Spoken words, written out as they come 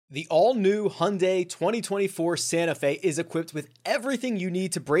The all-new Hyundai 2024 Santa Fe is equipped with everything you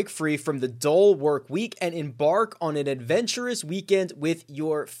need to break free from the dull work week and embark on an adventurous weekend with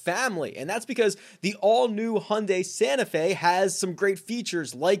your family. And that's because the all-new Hyundai Santa Fe has some great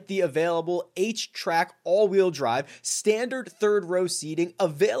features like the available H-Track all-wheel drive, standard third-row seating,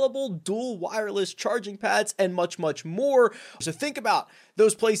 available dual wireless charging pads, and much, much more. So think about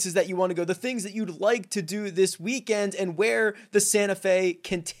those places that you want to go, the things that you'd like to do this weekend, and where the Santa Fe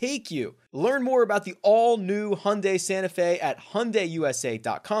can take you. Learn more about the all-new Hyundai Santa Fe at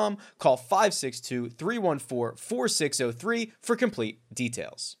HyundaiUSA.com. Call 562-314-4603 for complete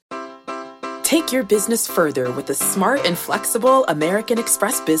details. Take your business further with the smart and flexible American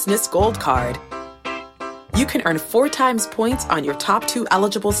Express Business Gold Card. You can earn 4 times points on your top 2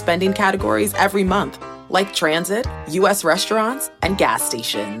 eligible spending categories every month, like transit, U.S. restaurants, and gas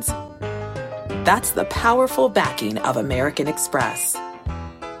stations. That's the powerful backing of American Express.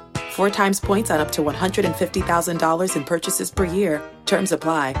 4 times points on up to $150,000 in purchases per year. Terms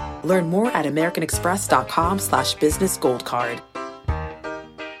apply. Learn more at americanexpress.com/businessgoldcard.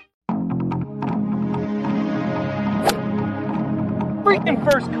 Freaking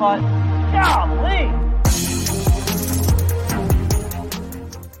first cut. Golly.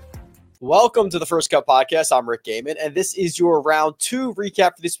 Welcome to the First Cut Podcast. I'm Rick Gaiman, and this is your round 2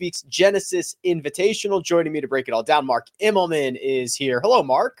 recap for this week's Genesis Invitational. Joining me to break it all down, Mark Immelman is here. Hello,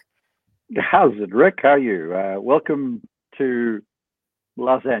 Mark. How's it, Rick? How are you? Welcome to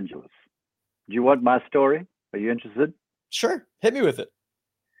Los Angeles. Do you want my story? Are you interested? Sure. Hit me with it.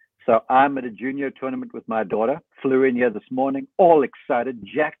 So I'm at a junior tournament with my daughter. Flew in here this morning, all excited,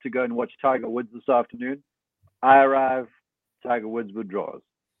 jacked to go and watch Tiger Woods this afternoon. I arrive, Tiger Woods withdraws.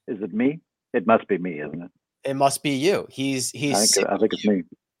 Is it me? It must be me, isn't it? It must be you. He's I think it's me.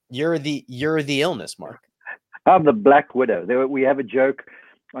 You're the illness, Mark. I'm the Black Widow. We have a joke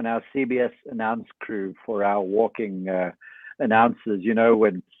on our CBS announce crew for our walking announcers. You know,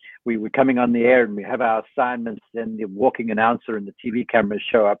 when we were coming on the air and we have our assignments, then the walking announcer and the TV cameras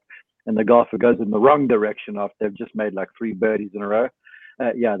show up and the golfer goes in the wrong direction after they've just made like 3 birdies in a row.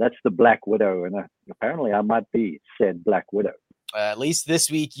 Yeah, that's the Black Widow. And apparently I might be said Black Widow. At least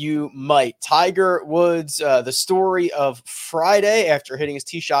this week you might. Tiger Woods, the story of Friday after hitting his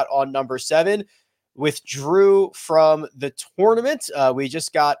tee shot on number 7, withdrew from the tournament. We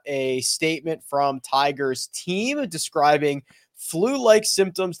just got a statement from Tiger's team describing flu-like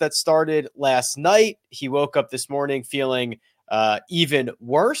symptoms that started last night. He woke up this morning feeling even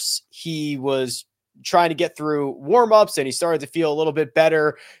worse. He was trying to get through warm-ups and he started to feel a little bit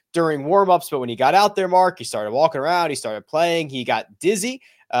better during warm-ups, but when he got out there, Mark, he started walking around, he started playing, he got dizzy.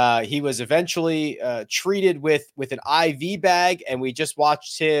 He was eventually treated with an IV bag, and we just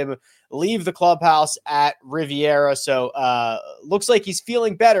watched him leave the clubhouse at Riviera. So looks like he's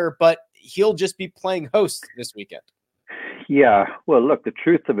feeling better, but he'll just be playing host this weekend. Yeah, well, look, the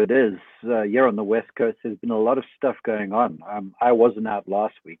truth of it is, here on the West Coast, there's been a lot of stuff going on. I wasn't out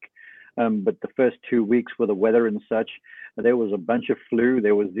last week, but the first 2 weeks with the weather and such, there was a bunch of flu.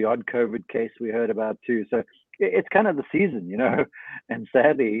 There was the odd COVID case we heard about too. So it's kind of the season, you know, and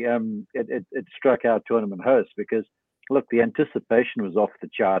sadly, it struck our tournament host because, look, the anticipation was off the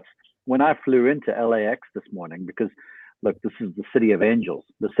charts. When I flew into LAX this morning, because, look, this is the city of angels,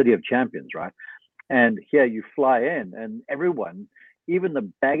 the city of champions, right? And here you fly in and everyone, even the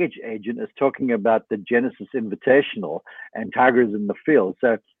baggage agent, is talking about the Genesis Invitational and Tiger's in the field.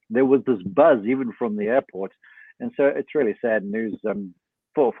 So there was this buzz even from the airport. And so it's really sad news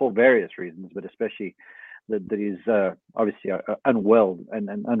for various reasons, but especially that he's obviously unwell and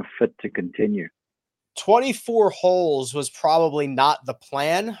unfit to continue. 24 holes was probably not the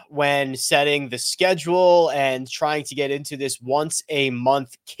plan when setting the schedule and trying to get into this once a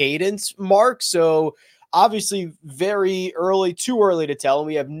month cadence, Mark. So obviously very early, too early to tell, and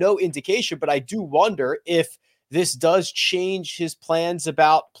we have no indication, but I do wonder if this does change his plans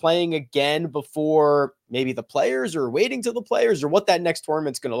about playing again before maybe the Players, or waiting till the Players, or what that next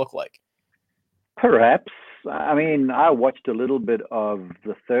tournament's going to look like. Perhaps. I mean, I watched a little bit of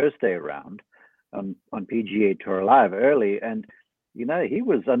the Thursday round on PGA Tour Live early, and, you know, he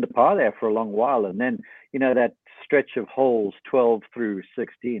was under par there for a long while. And then, you know, that stretch of holes 12 through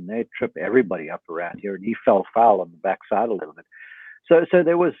 16, they trip everybody up around here, and he fell foul on the backside a little bit. So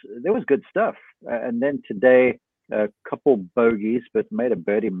there was good stuff. And then today, a couple bogeys, but made a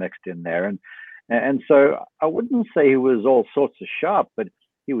birdie mixed in there. And so I wouldn't say he was all sorts of sharp, but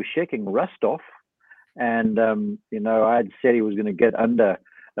he was shaking rust off. And, you know, I'd said he was going to get under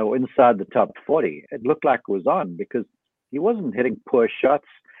or inside the top 40. It looked like it was on because he wasn't hitting poor shots.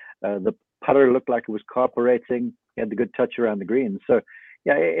 The putter looked like it was cooperating. He had the good touch around the green. So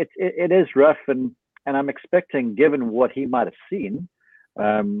Yeah, it is rough, and I'm expecting, given what he might have seen,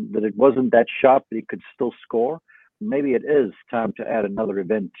 that it wasn't that sharp, that he could still score. Maybe it is time to add another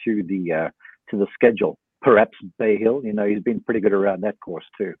event to the schedule. Perhaps Bay Hill. He's been pretty good around that course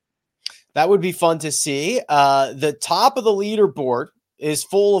too. That would be fun to see. The top of the leaderboard is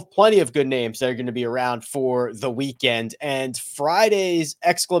full of plenty of good names that are going to be around for the weekend. And Friday's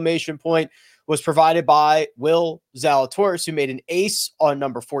exclamation point was provided by Will Zalatoris, who made an ace on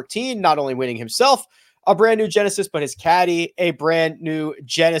number 14, not only winning himself a brand new Genesis, but his caddy a brand new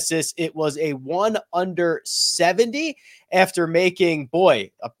Genesis. It was a 1 under 70 after making,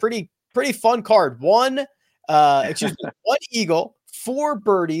 a pretty fun card. One eagle, 4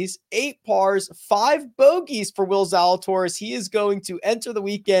 birdies, 8 pars, 5 bogeys for Will Zalatoris. He is going to enter the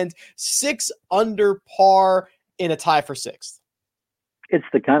weekend 6 under par in a tie for 6th. It's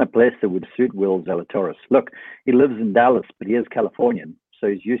the kind of place that would suit Will Zalatoris. Look, he lives in Dallas, but he is Californian, so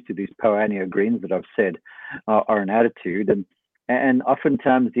he's used to these Poania greens that I've said are an attitude. And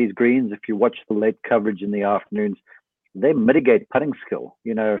oftentimes these greens, if you watch the late coverage in the afternoons, they mitigate putting skill.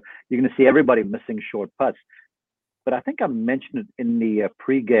 You're going to see everybody missing short putts. But I think I mentioned it in the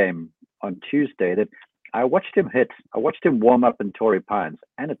pregame on Tuesday that I watched him warm up in Torrey Pines,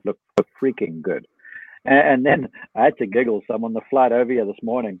 and it looked freaking good. And then I had to giggle. So I'm on the flight over here this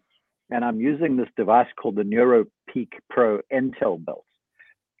morning, and I'm using this device called the Neuro Peak Pro Intel belt.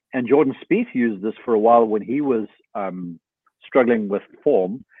 And Jordan Spieth used this for a while when he was struggling with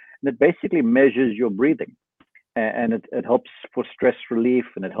form, and it basically measures your breathing. And it helps for stress relief,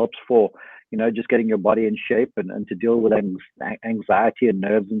 and it helps for, just getting your body in shape and to deal with anxiety and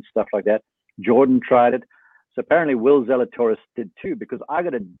nerves and stuff like that. Jordan tried it. So apparently Will Zalatoris did too, because I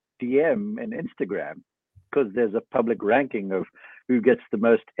got a DM in Instagram because there's a public ranking of who gets the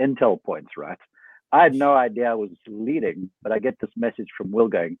most Intel points, right? I had no idea I was leading, but I get this message from Will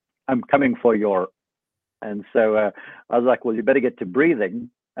going, "I'm coming for your," and so I was like, well, you better get to breathing.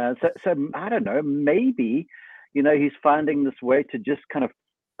 So I don't know, maybe, he's finding this way to just kind of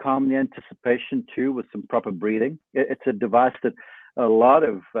calm the anticipation too with some proper breathing. It's a device that a lot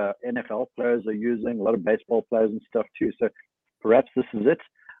of NFL players are using, a lot of baseball players and stuff too. So perhaps this is it.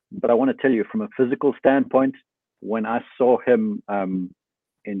 But I want to tell you, from a physical standpoint, when I saw him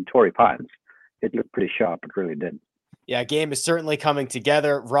in Torrey Pines, it looked pretty sharp. It really did. Yeah, game is certainly coming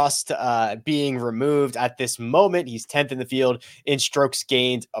together. Rust being removed at this moment. He's 10th in the field in strokes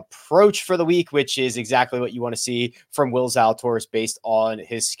gained approach for the week, which is exactly what you want to see from Will Zalatoris based on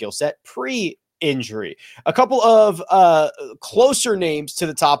his skill set pre-injury. A couple of closer names to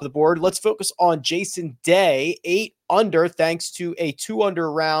the top of the board. Let's focus on Jason Day, 8 under, thanks to a 2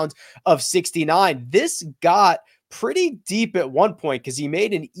 under round of 69. This got pretty deep at one point because he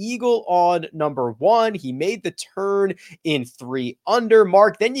made an eagle on number 1. He made the turn in 3 under.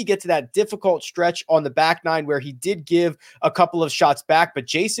 Mark, then you get to that difficult stretch on the back 9 where he did give a couple of shots back, but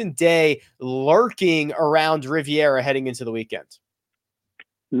Jason Day lurking around Riviera heading into the weekend.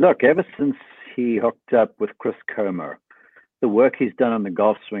 Look, ever since he hooked up with Chris Comer, the work he's done on the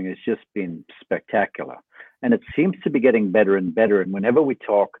golf swing has just been spectacular. And it seems to be getting better and better. And whenever we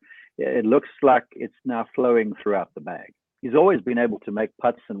talk, it looks like it's now flowing throughout the bag. He's always been able to make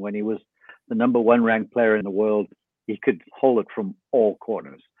putts, and when he was the number 1 ranked player in the world, he could hold it from all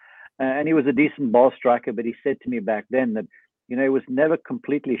corners. And he was a decent ball striker, but he said to me back then that, he was never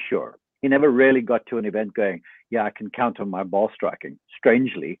completely sure. He never really got to an event going, yeah, I can count on my ball striking.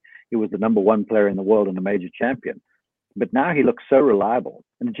 Strangely, he was the number 1 player in the world and a major champion. But now he looks so reliable,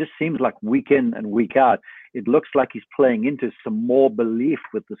 and it just seems like week in and week out, it looks like he's playing into some more belief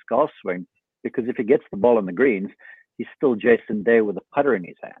with this golf swing, because if he gets the ball on the greens, he's still Jason Day with a putter in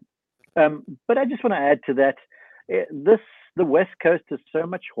his hand. But I just want to add to that, the West Coast has so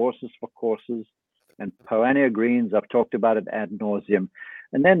much horses for courses, and Poania greens, I've talked about it ad nauseum.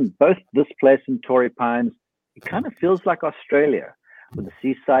 And then both this place and Torrey Pines, it kind of feels like Australia, with the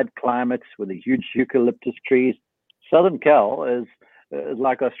seaside climates, with the huge eucalyptus trees. Southern Cal is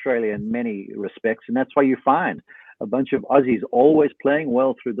like Australia in many respects, and that's why you find a bunch of Aussies always playing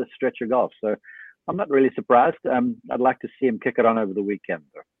well through this stretch of golf. So I'm not really surprised. I'd like to see him kick it on over the weekend,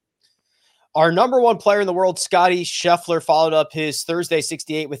 though. Our number 1 player in the world, Scotty Scheffler, followed up his Thursday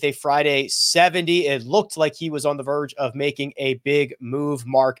 68 with a Friday 70. It looked like he was on the verge of making a big move.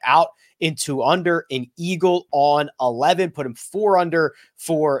 Mark out in 2 under, an eagle on 11, put him 4 under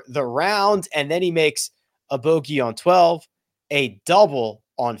for the round. And then he makes a bogey on 12, a double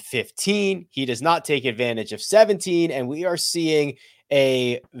on 15. He does not take advantage of 17. And we are seeing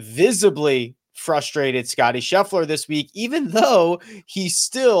a visibly frustrated Scotty Scheffler this week, even though he's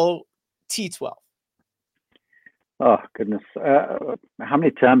still T12. Oh, goodness. How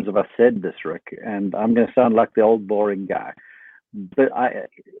many times have I said this, Rick? And I'm going to sound like the old boring guy. But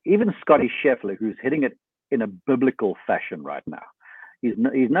even Scotty Scheffler, who's hitting it in a biblical fashion right now, his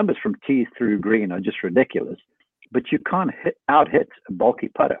numbers from tee through green are just ridiculous. But you can't out-hit a bulky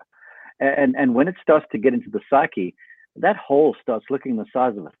putter. And when it starts to get into the psyche, that hole starts looking the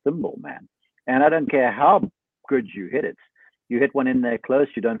size of a thimble, man. And I don't care how good you hit it. You hit one in there close,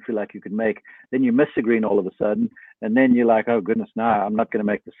 you don't feel like you could make. Then you miss a green all of a sudden. And then you're like, oh, goodness, no, I'm not going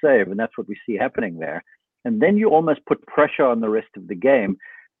to make the save. And that's what we see happening there. And then you almost put pressure on the rest of the game.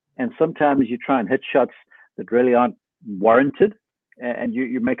 And sometimes you try and hit shots that really aren't warranted. And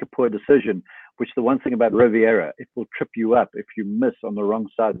you make a poor decision, which the one thing about Riviera, it will trip you up if you miss on the wrong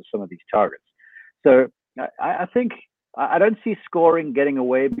side of some of these targets. So I think I don't see scoring getting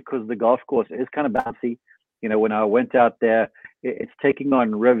away because the golf course is kind of bouncy. You know, when I went out there, it's taking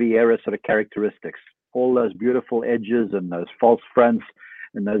on Riviera sort of characteristics, all those beautiful edges and those false fronts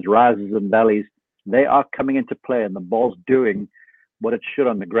and those rises and valleys. They are coming into play and the ball's doing what it should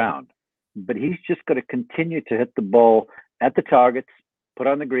on the ground. But he's just got to continue to hit the ball at the targets, put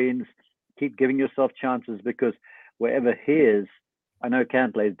on the greens, keep giving yourself chances, because wherever he is, I know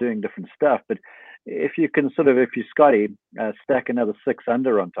Cantlay is doing different stuff, but if you Scotty, stack another 6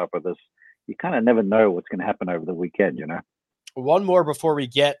 under on top of this, you kind of never know what's going to happen over the weekend, you know? One more before we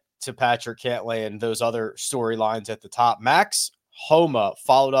get to Patrick Cantlay and those other storylines at the top. Max Homa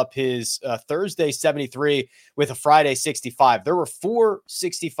followed up his Thursday 73 with a Friday 65. There were 4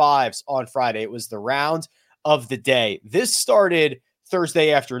 65s on Friday. It was the round of the day. This started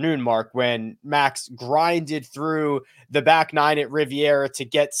Thursday afternoon, Mark, when Max grinded through the back 9 at Riviera to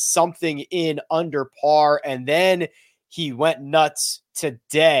get something in under par, and then he went nuts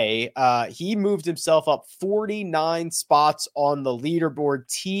today. He moved himself up 49 spots on the leaderboard,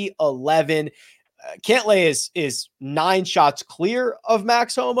 T11. Cantlay is 9 shots clear of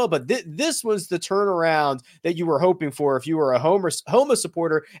Max Homa, but this was the turnaround that you were hoping for if you were a Homa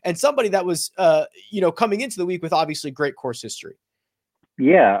supporter and somebody that was, coming into the week with obviously great course history.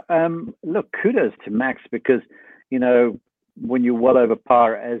 Yeah. Look, kudos to Max because, when you're well over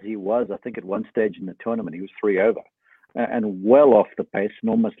par as he was, I think at one stage in the tournament, he was 3 over and well off the pace and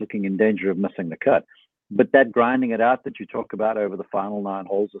almost looking in danger of missing the cut. But that grinding it out that you talk about over the final 9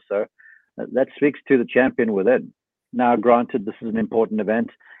 holes or so, that speaks to the champion within. Now, granted, this is an important event.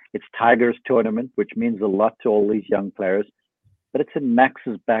 It's Tiger's tournament, which means a lot to all these young players, but it's in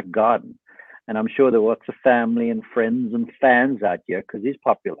Max's back garden. And I'm sure there are lots of family and friends and fans out here because he's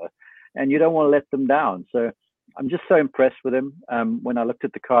popular, and you don't want to let them down. So I'm just so impressed with him. When I looked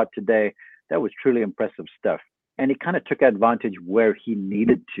at the card today, that was truly impressive stuff. And he kind of took advantage where he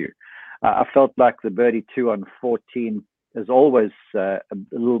needed to. I felt like the birdie 2 on 14 is always a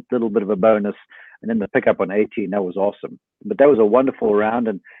little bit of a bonus. And then the pickup on 18, that was awesome. But that was a wonderful round.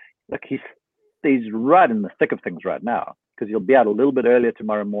 And look, he's right in the thick of things right now because he'll be out a little bit earlier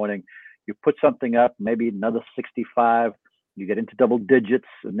tomorrow morning. You put something up, maybe another 65, you get into double digits,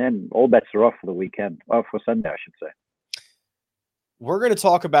 and then all bets are off for the weekend, or for Sunday, I should say. We're going to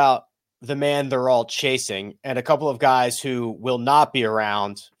talk about the man they're all chasing and a couple of guys who will not be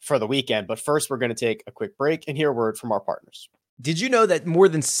around for the weekend. But first, we're going to take a quick break and hear a word from our partners. Did you know that more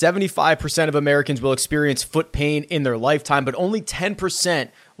than 75% of Americans will experience foot pain in their lifetime, but only 10%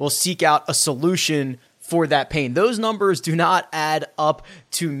 will seek out a solution for that pain? Those numbers do not add up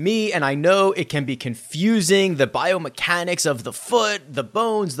to me, and I know it can be confusing, the biomechanics of the foot, the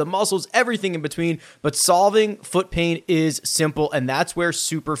bones, the muscles, everything in between, but solving foot pain is simple, and that's where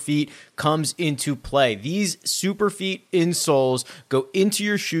Superfeet comes into play. These Superfeet insoles go into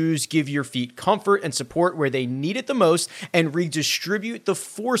your shoes, give your feet comfort and support where they need it the most, and redistribute the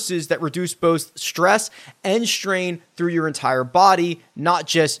forces that reduce both stress and strain through your entire body, not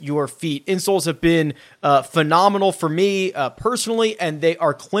just your feet. Insoles have been phenomenal for me personally, and they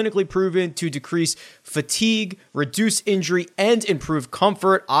are clinically proven to decrease fatigue, reduce injury, and improve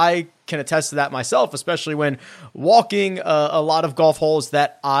comfort. I can attest to that myself, especially when walking a lot of golf holes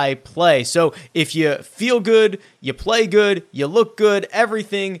that I play. So if you feel good, you play good, you look good,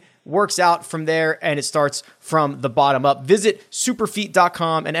 everything works out from there, and it starts from the bottom up. Visit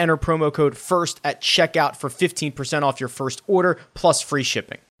superfeet.com and enter promo code FIRST at checkout for 15% off your first order plus free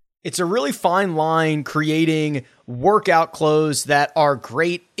shipping. It's a really fine line creating workout clothes that are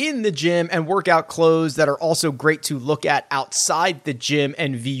great in the gym and workout clothes that are also great to look at outside the gym.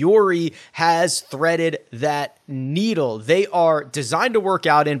 And Vuori has threaded that needle. They are designed to work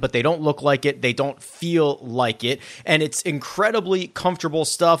out in, but they don't look like it. They don't feel like it. And it's incredibly comfortable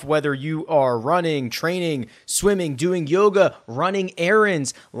stuff, whether you are running, training, swimming, doing yoga, running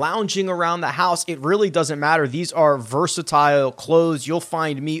errands, lounging around the house. It really doesn't matter. These are versatile clothes. You'll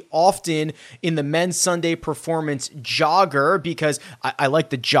find me often in the men's Sunday performance jogger because I like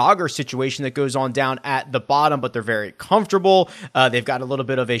the jogger situation that goes on down at the bottom, but they're very comfortable. They've got a little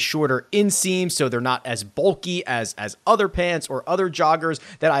bit of a shorter inseam, so they're not as bulky as other pants or other joggers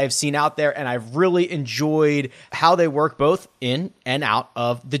that I have seen out there. And I've really enjoyed how they work both in and out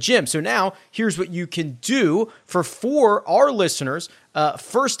of the gym. So now here's what you can do for our listeners.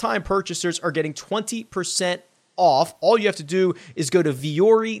 First-time purchasers are getting 20% off. All you have to do is go to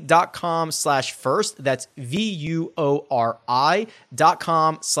vuori.com/first. That's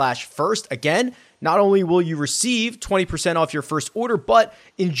VUORI.com/first. Again, not only will you receive 20% off your first order, but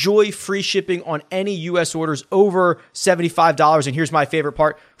enjoy free shipping on any U.S. orders over $75. And here's my favorite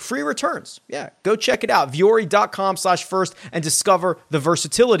part, free returns. Yeah, go check it out. vuori.com/first and discover the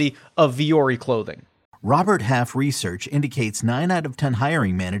versatility of Vuori clothing. Robert Half research indicates 9 out of 10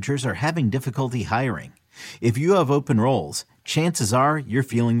 hiring managers are having difficulty hiring. If you have open roles, chances are you're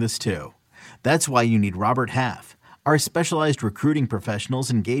feeling this too. That's why you need Robert Half. Our specialized recruiting professionals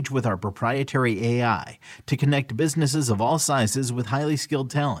engage with our proprietary AI to connect businesses of all sizes with highly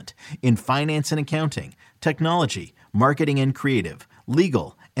skilled talent in finance and accounting, technology, marketing and creative,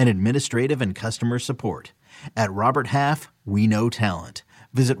 legal, and administrative and customer support. At Robert Half, we know talent.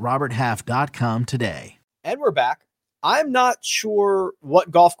 Visit roberthalf.com today. And we're back. I'm not sure what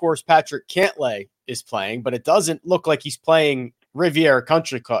golf course Patrick Cantlay is playing, but it doesn't look like he's playing Riviera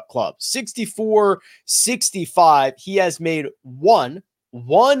Country Club. 64-65. He has made one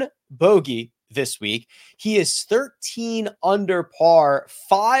bogey this week. He is 13 under par,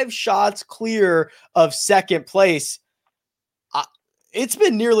 5 shots clear of second place. It's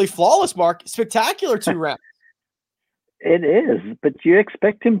been nearly flawless, Mark. Spectacular 2 rounds. It is, but you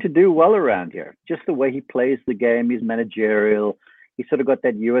expect him to do well around here. Just the way he plays the game, he's managerial. He's sort of got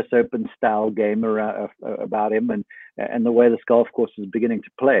that U.S. Open style game about him, and the way this golf course is beginning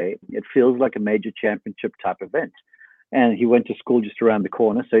to play, it feels like a major championship type event. And he went to school just around the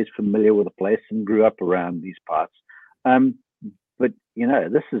corner, so he's familiar with the place and grew up around these parts. But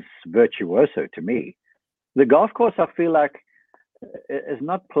this is virtuoso to me. The golf course, I feel like, is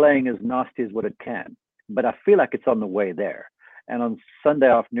not playing as nasty as what it can. But I feel like it's on the way there. And on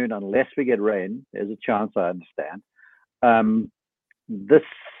Sunday afternoon, unless we get rain, there's a chance, I understand.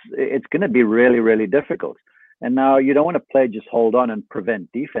 It's going to be really, really difficult. And now you don't want to play just hold on and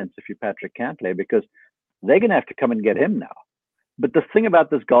prevent defense if you're Patrick Cantlay, because they're going to have to come and get him now. But the thing about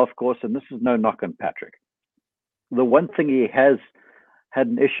this golf course, and this is no knock on Patrick, the one thing he has had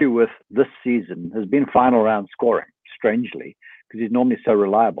an issue with this season has been final round scoring, strangely, because he's normally so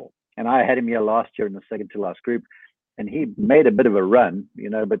reliable. And I had him here last year in the second to last group, and he made a bit of a run,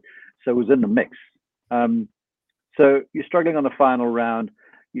 but so was in the mix. So you're struggling on the final round.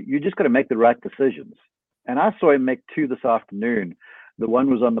 You just got to make the right decisions. And I saw him make 2 this afternoon. The one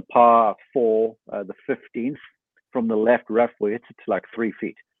was on the par 4, the 15th from the left rough, where it hits it to like 3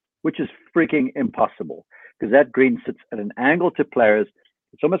 feet, which is freaking impossible because that green sits at an angle to players.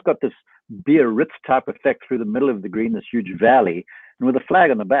 It's almost got this Biarritz type effect through the middle of the green, this huge valley. And with a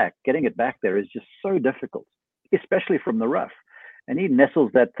flag on the back, getting it back there is just so difficult, especially from the rough. And he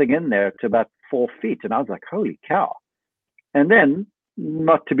nestles that thing in there to about 4 feet. And I was like, holy cow. And then,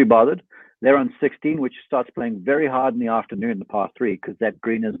 not to be bothered, they're on 16, which starts playing very hard in the afternoon, the par 3, because that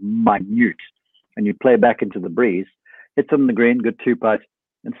green is minute. And you play back into the breeze, hits on the green, good 2 putts.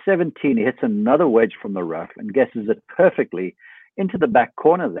 And 17, he hits another wedge from the rough and guesses it perfectly into the back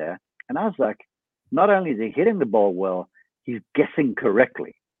corner there. And I was like, not only is he hitting the ball well, he's guessing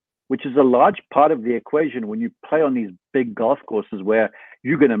correctly, which is a large part of the equation when you play on these big golf courses where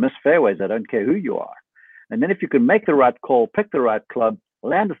you're going to miss fairways. I don't care who you are. And then if you can make the right call, pick the right club,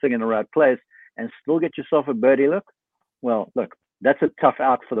 land the thing in the right place, and still get yourself a birdie look, well, look, that's a tough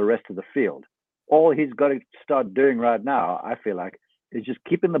out for the rest of the field. All he's got to start doing right now, I feel like, is just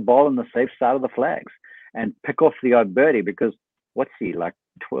keeping the ball on the safe side of the flags and pick off the odd birdie because what's he, like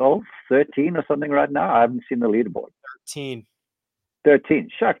 12, 13 or something right now? I haven't seen the leaderboard. 13.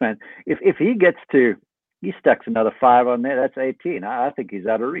 Shuck, man. If he gets to, he stacks another 5 on there, that's 18. I think he's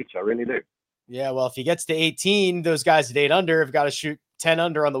out of reach. I really do. Yeah, well, if he gets to 18, those guys at 8 under have got to shoot 10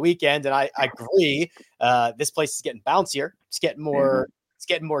 under on the weekend. And I agree. This place is getting bouncier. It's getting more it's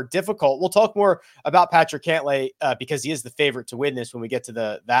getting more difficult. We'll talk more about Patrick Cantlay because he is the favorite to win this when we get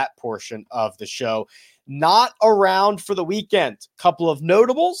to that portion of the show. Not around for the weekend. Couple of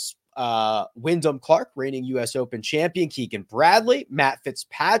notables. Wyndham Clark, reigning U.S. Open champion, Keegan Bradley, Matt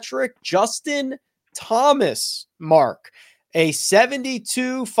Fitzpatrick, Justin Thomas, Mark. A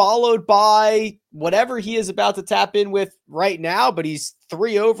 72 followed by whatever he is about to tap in with right now, but he's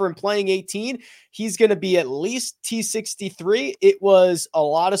 3 over and playing 18. He's going to be at least T63. It was a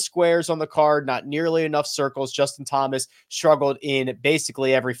lot of squares on the card, not nearly enough circles. Justin Thomas struggled in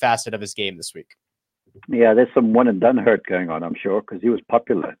basically every facet of his game this week. Yeah, there's some one and done hurt going on, I'm sure, because he was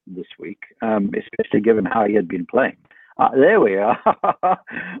popular this week, especially given how he had been playing. There we are.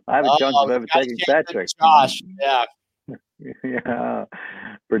 I have a chance of overtaking Patrick. Josh, yeah. Yeah,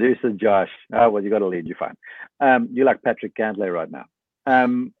 producer Josh. Well, you got to lead. You're fine. You like Patrick Cantlay right now.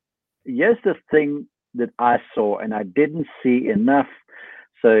 Here's the thing that I saw, and I didn't see enough.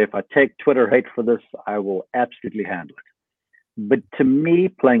 So if I take Twitter hate for this, I will absolutely handle it. But to me,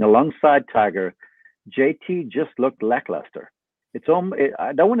 playing alongside Tiger, JT just looked lackluster.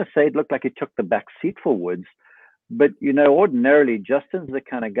 I don't want to say it looked like he took the back seat for Woods, but ordinarily Justin's the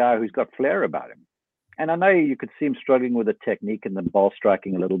kind of guy who's got flair about him. And I know you could see him struggling with the technique and the ball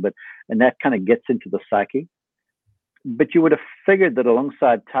striking a little bit, and that kind of gets into the psyche. But you would have figured that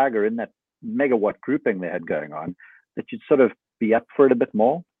alongside Tiger in that megawatt grouping they had going on, that you'd sort of be up for it a bit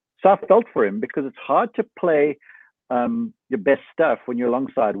more. So I felt for him because it's hard to play your best stuff when you're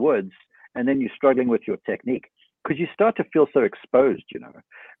alongside Woods, and then you're struggling with your technique because you start to feel so exposed,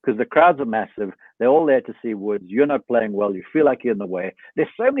 because the crowds are massive. They're all there to see Woods. You're not playing well. You feel like you're in the way. There's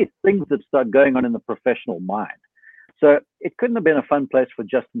so many things that start going on in the professional mind. So it couldn't have been a fun place for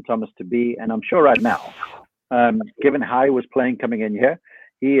Justin Thomas to be. And I'm sure right now, given how he was playing coming in here,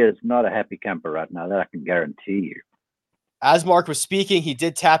 he is not a happy camper right now. That I can guarantee you. As Mark was speaking, he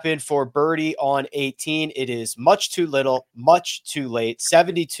did tap in for birdie on 18. It is much too little, much too late.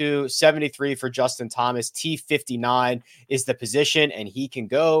 72, 73 for Justin Thomas. T59 is the position, and he can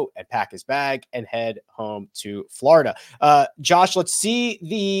go and pack his bag and head home to Florida. Josh, let's see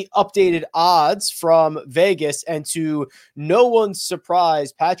the updated odds from Vegas. And to no one's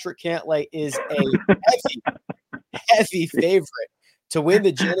surprise, Patrick Cantlay is a heavy favorite to win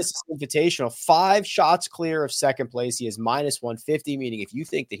the Genesis Invitational. 5 shots clear of second place. He is minus 150, meaning if you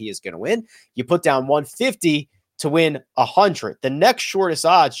think that he is going to win, you put down 150 to win 100. The next shortest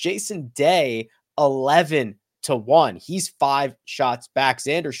odds, Jason Day, 11 to 1. He's 5 shots back.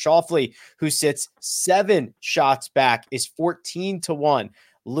 Xander Schauffele, who sits 7 shots back, is 14 to 1.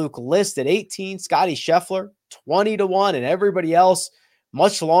 Luke List at 18, Scotty Scheffler, 20 to 1, and everybody else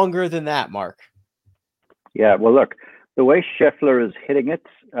much longer than that, Mark. Yeah, well, look, the way Scheffler is hitting it,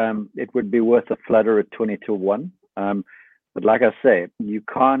 it would be worth a flutter at 20 to 1. But like I say, you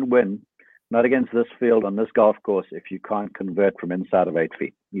can't win, not against this field on this golf course, if you can't convert from inside of 8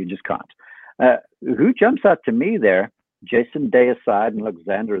 feet. You just can't. Who jumps out to me there, Jason Day aside, and look,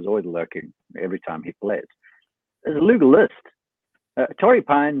 Xander is always lurking every time he plays, is Luke List. Torrey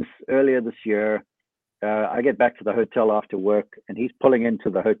Pines earlier this year, I get back to the hotel after work, and he's pulling into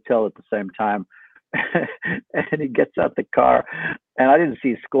the hotel at the same time. And he gets out the car, and I didn't see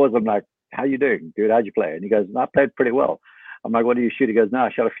his scores. I'm like, how you doing, dude? How'd you play? And he goes, I played pretty well. I'm like, what do you shoot? He goes, no, I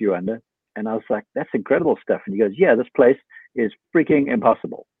shot a few under. And I was like, that's incredible stuff. And he goes, yeah, this place is freaking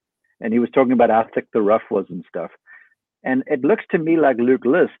impossible. And he was talking about how thick the rough was and stuff. And it looks to me like Luke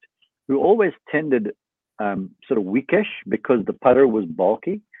List, who always tended sort of weakish because the putter was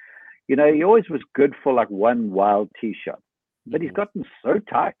bulky. He always was good for like one wild tee shot, but he's gotten so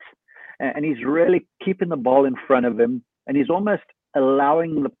tight. And he's really keeping the ball in front of him, and he's almost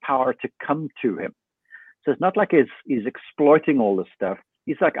allowing the power to come to him. So it's not like he's exploiting all this stuff.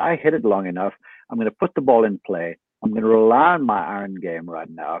 He's like, I hit it long enough. I'm going to put the ball in play. I'm going to rely on my iron game right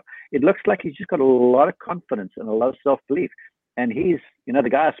now. It looks like he's just got a lot of confidence and a lot of self-belief. And he's, the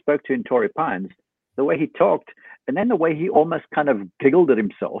guy I spoke to in Torrey Pines, the way he talked, and then the way he almost kind of giggled at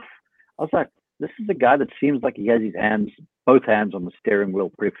himself, I was like, this is a guy that seems like he has his both hands on the steering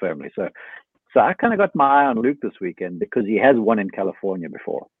wheel pretty firmly. So I kind of got my eye on Luke this weekend because he has won in California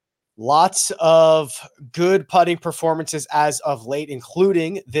before. Lots of good putting performances as of late,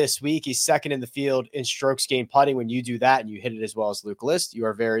 including this week. He's second in the field in strokes gained putting. When you do that and you hit it as well as Luke List, you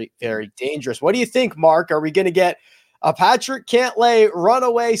are very, very dangerous. What do you think, Mark? Are we going to get a Patrick Cantlay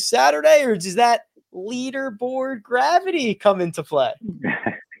runaway Saturday, or does that leaderboard gravity come into play?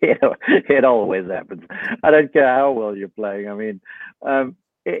 It always happens. I don't care how well you're playing. I mean,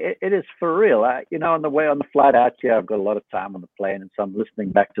 it is for real. On the flight out here, I've got a lot of time on the plane, and so I'm listening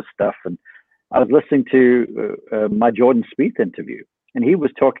back to stuff. And I was listening to my Jordan Spieth interview, And he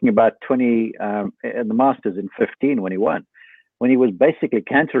was talking about 20 in the Masters in 15 when he won, when he was basically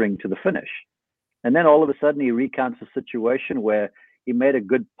cantering to the finish. And then all of a sudden he recounts a situation where he made a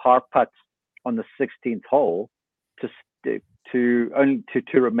good par putt on the 16th hole to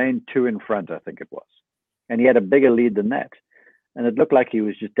remain 2 in front, I think it was. And he had a bigger lead than that. And it looked like he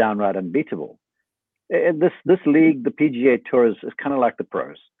was just downright unbeatable. This league, the PGA Tour, is kind of like the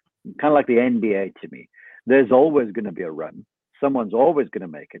pros, kind of like the NBA to me. There's always going to be a run. Someone's always going to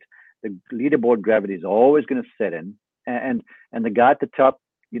make it. The leaderboard gravity is always going to set in. And the guy at the top,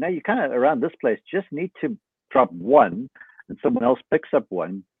 you kind of around this place just need to drop one and someone else picks up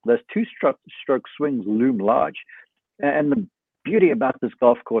one. Those two-stroke swings loom large. And the beauty about this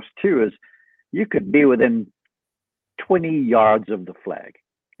golf course, too, is you could be within 20 yards of the flag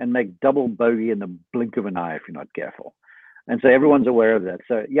and make double bogey in the blink of an eye if you're not careful. And so everyone's aware of that.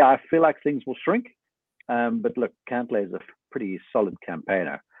 So, yeah, I feel like things will shrink. But look, Cantlay is a pretty solid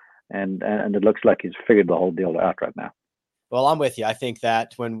campaigner. And it looks like he's figured the whole deal out right now. Well, I'm with you. I think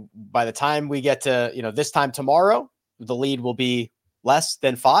that by the time we get to, this time tomorrow, the lead will be less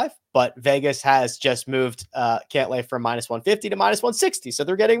than 5. But Vegas has just moved Cantlay from -150 to -160, so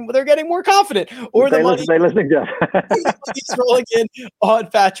they're getting more confident. Or the money he's rolling in on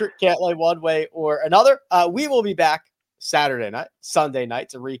Patrick Cantlay one way or another. We will be back Sunday night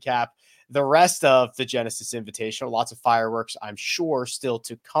to recap the rest of the Genesis Invitational. Lots of fireworks, I'm sure, still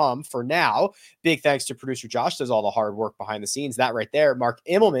to come. For now, big thanks to producer Josh, does all the hard work behind the scenes. That right there, Mark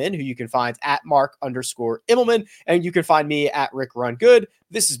Immelman, who you can find at Mark_Immelman, and you can find me at Rick Run Good.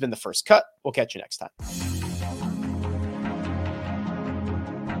 This has been The First Cut. We'll catch you next time.